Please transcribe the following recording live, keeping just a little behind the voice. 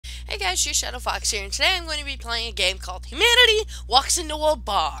Hey guys, DriShadowFox here, and today I'm going to be playing a game called Humanity Walks Into a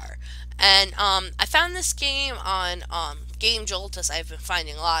Bar. And I found this game on Game Jolt, as I've been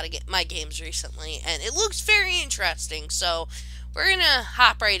finding a lot of my games recently, and it looks very interesting, so we're gonna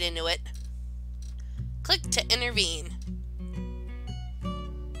hop right into it. Click to intervene.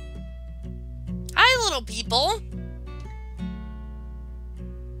 Hi, little people.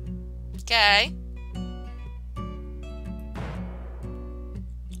 Okay.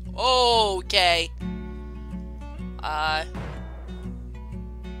 Okay.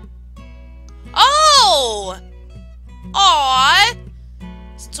 Oh! Aw!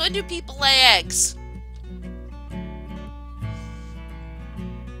 Since when do people lay eggs?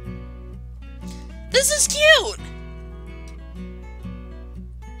 This is cute!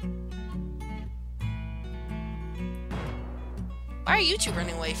 Why are you two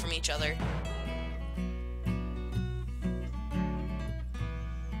running away from each other?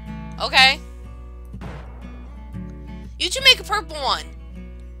 Okay. You two make a purple one.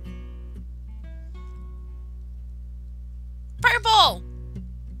 Purple!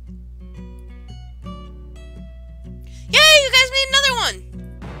 Yay, you guys made another one!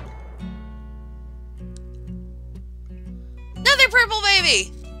 Another purple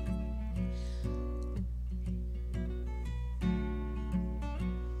baby!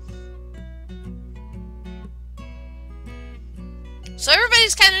 So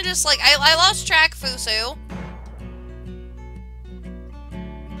everybody's kind of just like, I lost track, Fusu.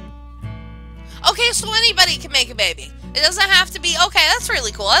 Okay, so anybody can make a baby. It doesn't have to be, okay, that's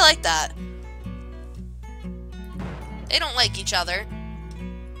really cool. I like that. They don't like each other.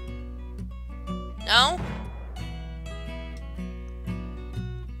 No?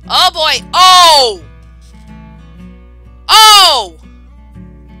 Oh boy. Oh! Oh!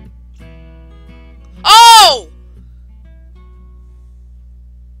 Oh!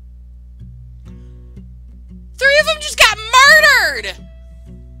 Three of them just got murdered!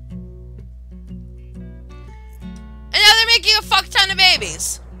 And now they're making a fuck ton of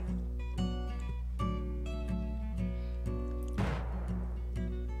babies.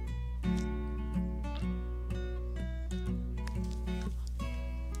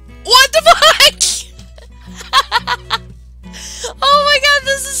 What the fuck? Oh my god,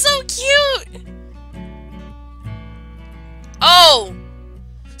 this is so cute! Oh!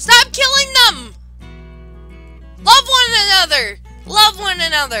 Stop killing them! Love one another! Love one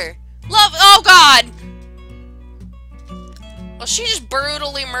another! Love- oh god! Well, she just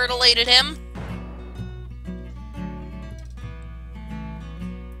brutally mutilated him.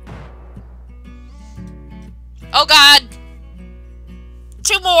 Oh god!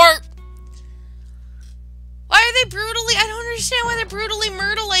 Two more! Why are they brutally- I don't understand why they're brutally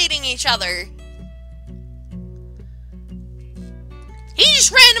mutilating each other. He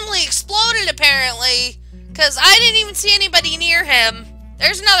just randomly exploded, apparently. Because I didn't even see anybody near him.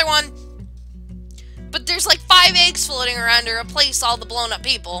 There's another one. But there's like 5 eggs floating around to replace all the blown up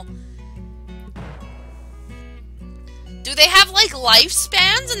people. Do they have like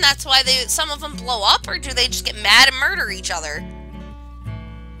lifespans and that's why some of them blow up? Or do they just get mad and murder each other?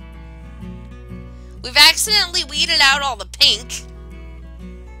 We've accidentally weeded out all the pink.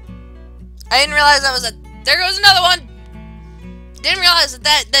 I didn't realize that was a... There goes another one! Didn't realize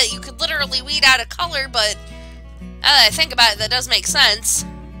that you could literally weed out a color, but now that I think about it, that does make sense.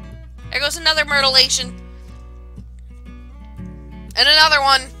 There goes another mutilation. And another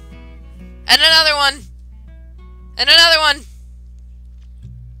one. And another one. And another one.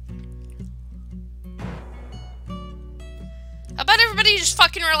 How about everybody just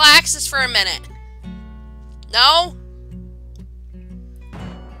fucking relaxes for a minute? No?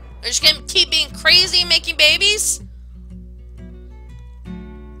 They're just gonna keep being crazy and making babies?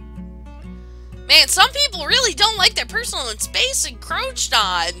 Man, some people really don't like their personal space encroached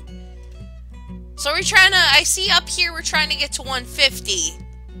on. So we're trying to, I see up here we're trying to get to 150.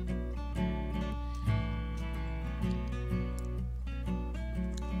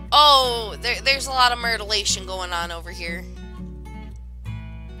 Oh, there's a lot of mutilation going on over here.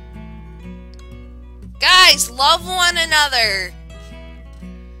 Guys, love one another.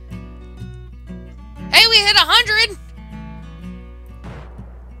 Hey, we hit 100.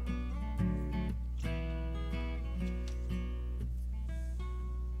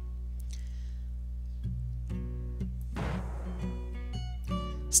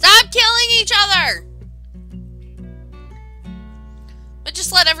 Stop killing each other! But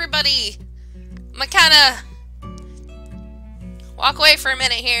just let everybody... I'm gonna kinda... walk away for a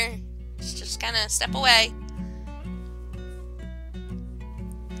minute here. Just kinda step away.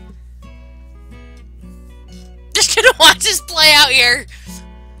 Just gonna watch this play out here.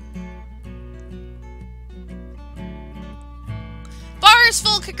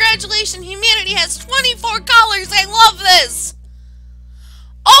 full. Congratulations, humanity has 24 colors. I love this.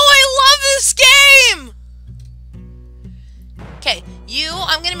 Oh, I love this game. Okay,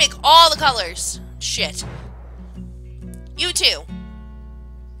 I'm gonna make all the colors. Shit. You too.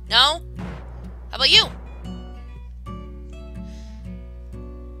 No? How about you?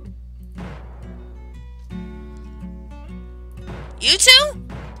 You too?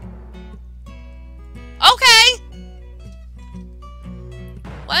 Okay.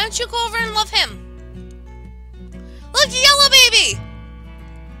 Why don't you go over and love him? Look, a yellow baby!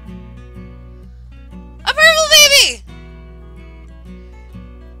 A purple baby!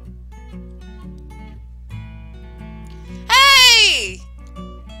 Hey!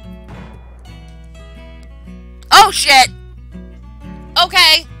 Oh, shit!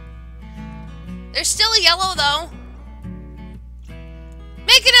 Okay. There's still a yellow, though.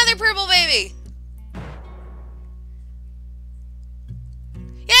 Make another purple baby!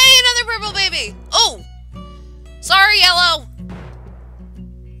 Yay, another purple baby! Oh! Sorry, yellow!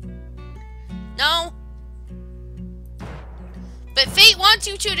 No? But fate wants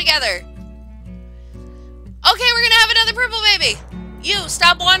you two together. Okay, we're gonna have another purple baby! You,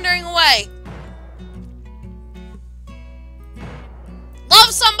 stop wandering away!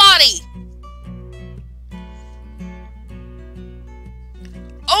 Love somebody!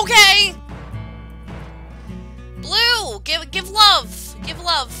 Okay! Blue! Give love! Give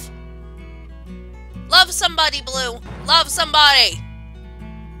love! Love somebody, Blue! Love somebody!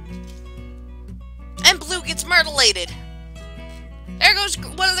 And Blue gets myrtleated! There goes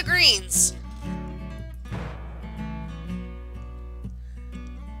one of the greens!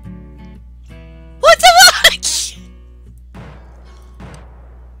 What the fuck?!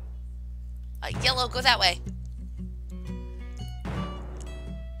 Yellow, go that way.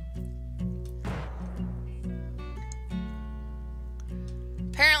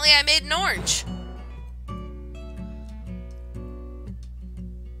 Apparently I made an orange.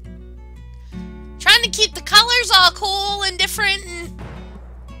 Trying to keep the colors all cool and different. And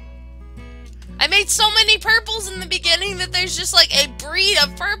I made so many purples in the beginning that there's just like a breed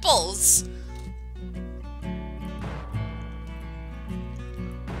of purples.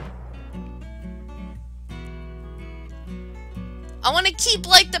 I want to keep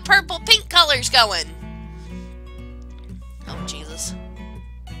like the purple pink colors going. Oh, Jesus.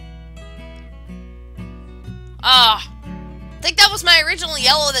 I think that was my original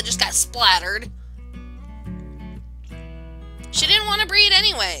yellow that just got splattered. She didn't want to breed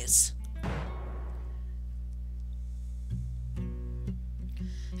anyways.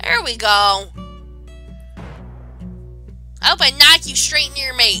 There we go. I hope I knock you straight into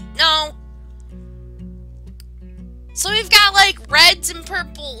your mate. No. So we've got like reds and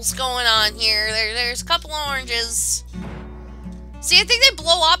purples going on here. There's a couple of oranges. See, I think they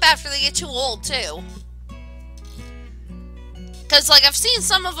blow up after they get too old too. Because, like, I've seen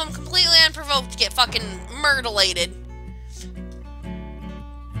some of them completely unprovoked get fucking myrtleated.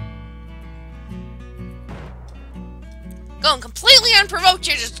 Going completely unprovoked,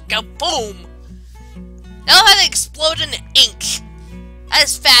 you just go boom. I love how they explode into ink. That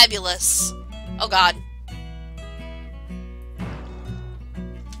is fabulous. Oh, God.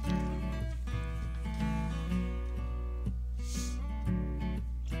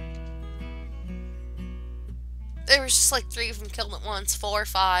 There was just like 3 of them killed at once. 4 or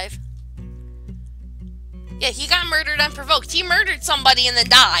 5. Yeah, he got murdered unprovoked. He murdered somebody and then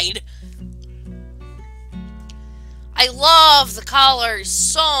died. I love the colors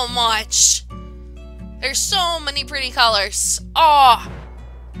so much. There's so many pretty colors. Oh.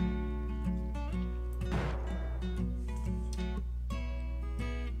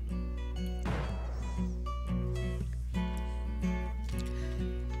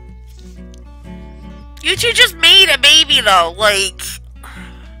 You two just made a baby, though. Like,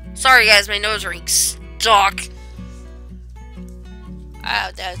 sorry, guys, my nose ring's stuck.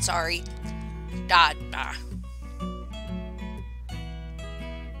 Sorry.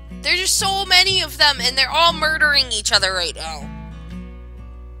 There's just so many of them, and they're all murdering each other right now.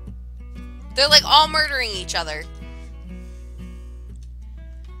 They're, like, all murdering each other.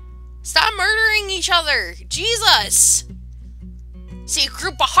 Stop murdering each other! Jesus! See a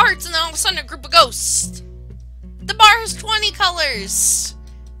group of hearts and then all of a sudden a group of ghosts. The bar has 20 colors.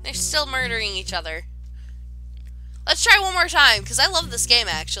 They're still murdering each other. Let's try one more time, because I love this game,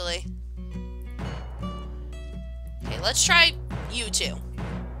 actually. Okay, let's try you two.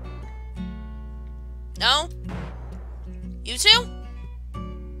 No? You two?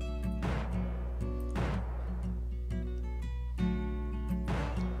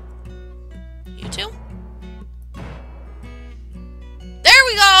 You two?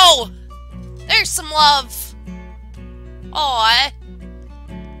 some love. Aw.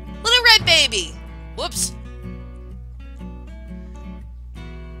 Little red baby. Whoops.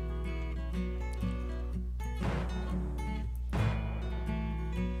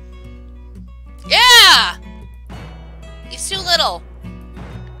 Yeah! He's too little.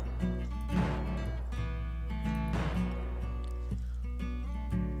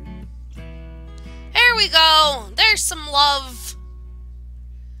 There we go. There's some love.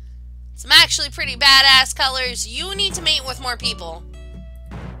 Some actually pretty badass colors. You need to mate with more people.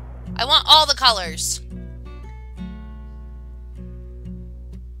 I want all the colors.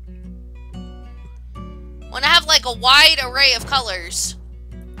 Want to have like a wide array of colors.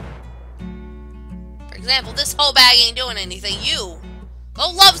 For example, this whole bag ain't doing anything. You go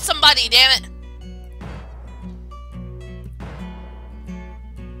love somebody, damn it.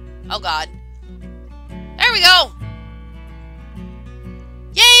 Oh god. There we go.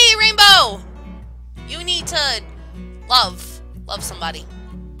 Yay, rainbow. You need to love somebody.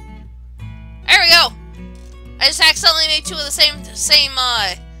 There we go. I just accidentally made two of the same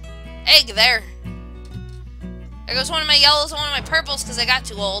egg there. There goes one of my yellows and one of my purples because I got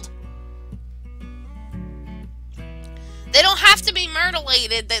too old. They don't have to be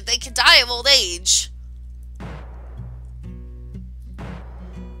mutilated, that they could die of old age.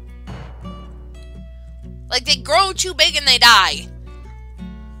 Like, they grow too big and they die.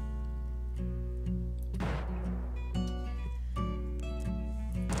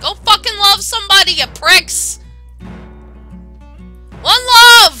 Go fucking love somebody, you pricks! One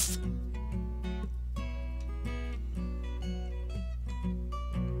love!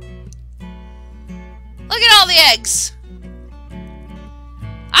 Look at all the eggs.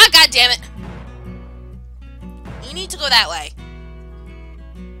 Ah, god damn it. You need to go that way.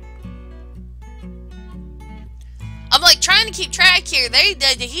 I'm like trying to keep track here.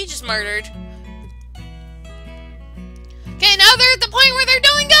 He just murdered. Okay, now they're at the point where they're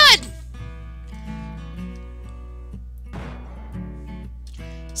doing good.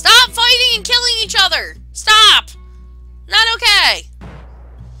 Stop fighting and killing each other. Stop. Not okay.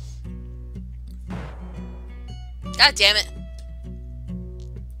 God damn it.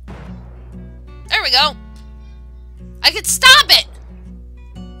 There we go. I could stop it.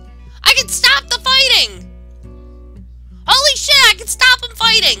 I could stop the fighting. Holy shit, I can stop them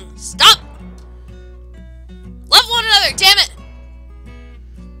fighting! Stop! Love one another, damn it!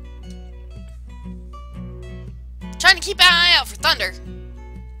 Trying to keep an eye out for thunder.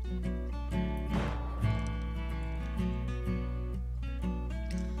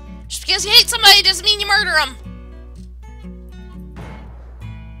 Just because you hate somebody doesn't mean you murder them.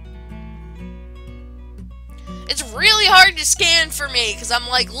 It's really hard to scan for me because I'm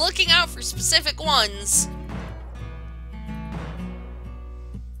like looking out for specific ones.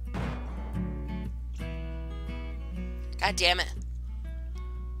 God damn it.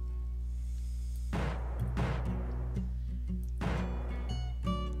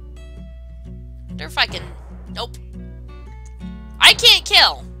 Wonder if I can... Nope. I can't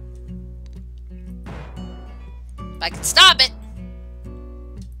kill. If I can stop it.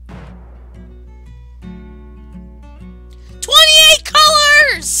 28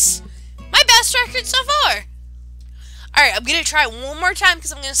 colors! My best record so far. Alright, I'm gonna try one more time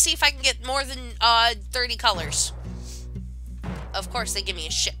because I'm gonna see if I can get more than 30 colors. Of course, they give me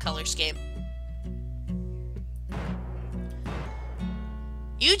a shit color scheme.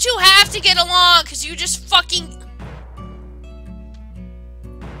 You two have to get along, because you just fucking...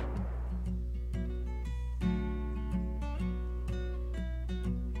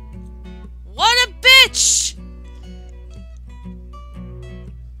 What a bitch!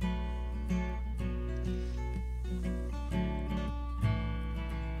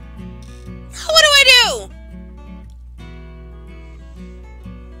 What do I do?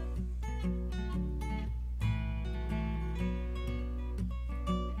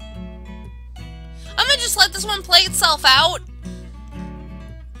 I'm gonna just let this one play itself out.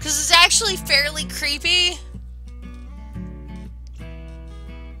 Because it's actually fairly creepy.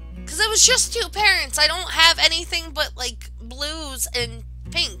 Because it was just two parents. I don't have anything but, like, blues and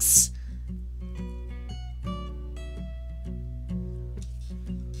pinks.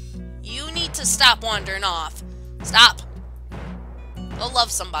 You need to stop wandering off. Stop. Go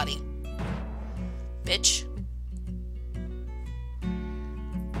love somebody. Bitch.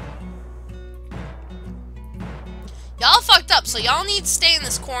 Y'all fucked up, so y'all need to stay in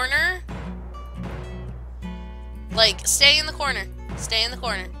this corner. Like, stay in the corner. Stay in the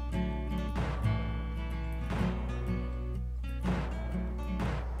corner.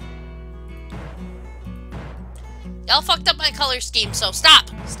 Y'all fucked up my color scheme, so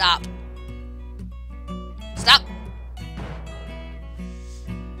stop. Stop.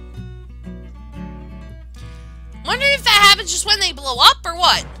 Wonder if that happens just when they blow up or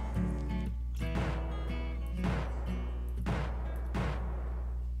what?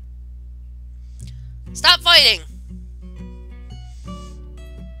 Stop fighting.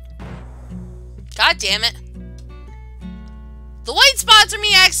 God damn it. The white spots are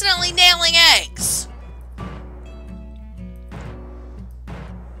me accidentally nailing eggs.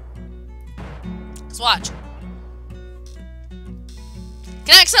 Let's watch.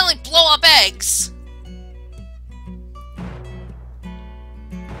 Can accidentally blow up eggs.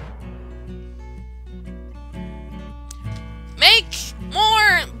 Make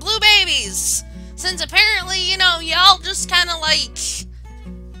more blue babies. Since apparently, you know, y'all just kind of like...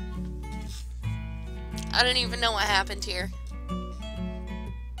 I don't even know what happened here.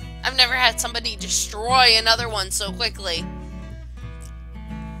 I've never had somebody destroy another one so quickly.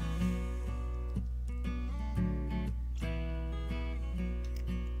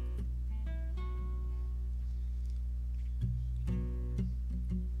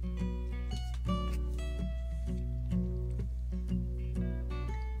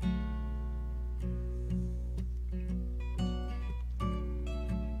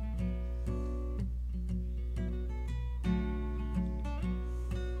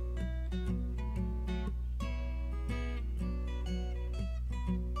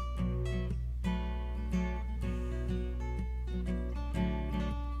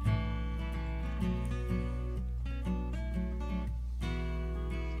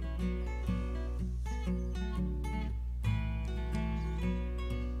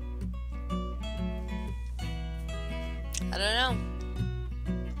 I don't know.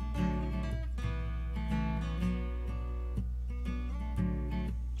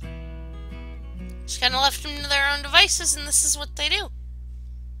 Just kind of left them to their own devices, and this is what they do.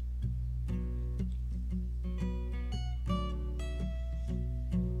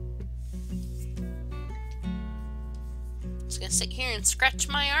 Just gonna sit here and scratch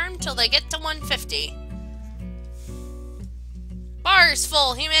my arm till they get to 150. Bar is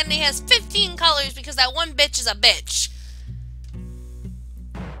full. Humanity has 15 colors because that one bitch is a bitch.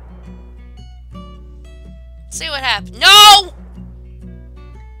 See what happens. No!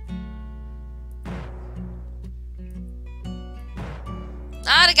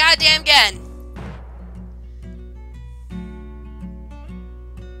 Not a goddamn again.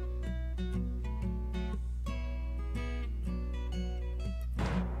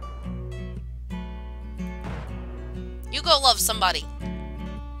 You go love somebody.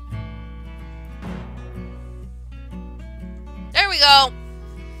 There we go.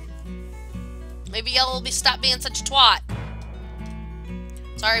 Maybe Yellow will stop being such a twat.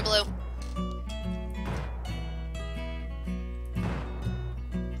 Sorry, Blue.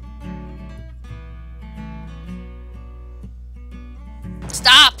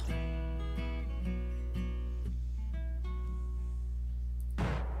 Stop!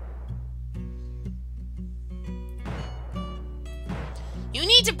 You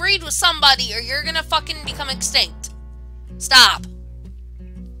need to breed with somebody or you're gonna fucking become extinct. Stop.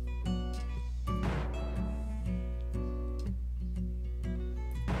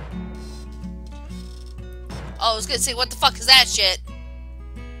 Oh, I was gonna say, what the fuck is that shit?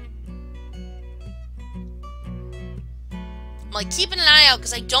 I'm like, keeping an eye out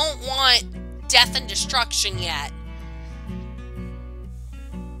because I don't want death and destruction yet.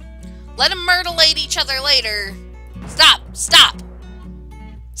 Let them murderate each other later. Stop! Stop!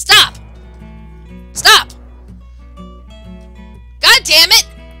 Stop! Stop! God damn it!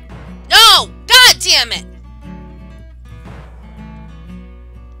 No! God damn it!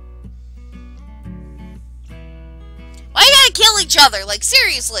 Why you gotta kill each other? Like,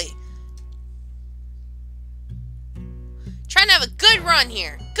 seriously. Trying to have a good run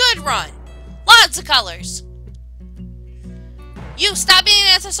here. Good run. Lots of colors. You, stop being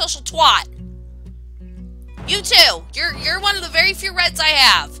an antisocial twat. You too. You're one of the very few reds I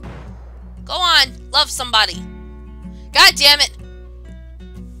have. Go on. Love somebody. God damn it.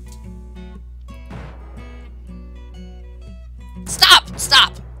 Stop.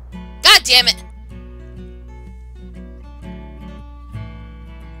 Stop. God damn it.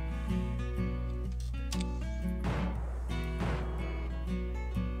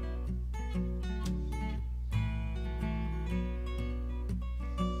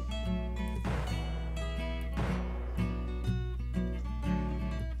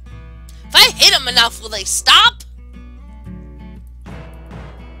 If I hit them enough, will they stop?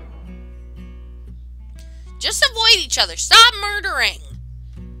 Just avoid each other. Stop murdering.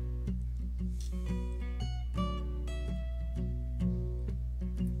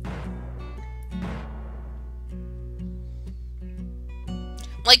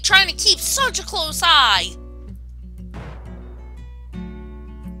 I'm like trying to keep such a close eye.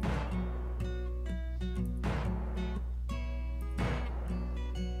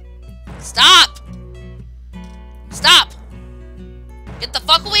 Stop! Stop! Get the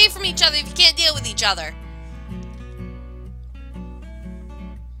fuck away from each other if you can't deal with each other.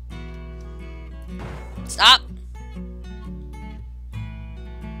 Stop.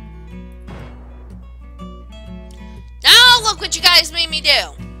 Now look what you guys made me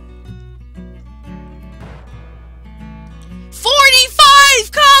do.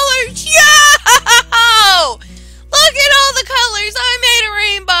 45 colors! Yo! Look at all the colors! I made a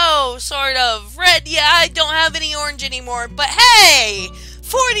rainbow! Sort of. Red, yeah, I don't have any orange anymore. But hey!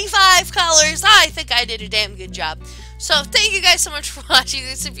 45 colors! I think I did a damn good job. So, thank you guys so much for watching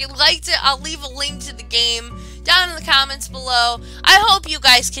this. If you liked it, I'll leave a link to the game down in the comments below. I hope you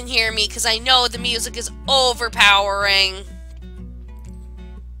guys can hear me, because I know the music is overpowering.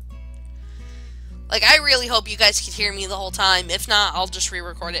 Like, I really hope you guys can hear me the whole time. If not, I'll just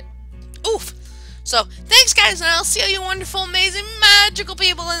re-record it. Oof! So, thanks guys, and I'll see you wonderful, amazing, magical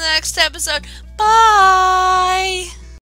people in the next episode. Bye!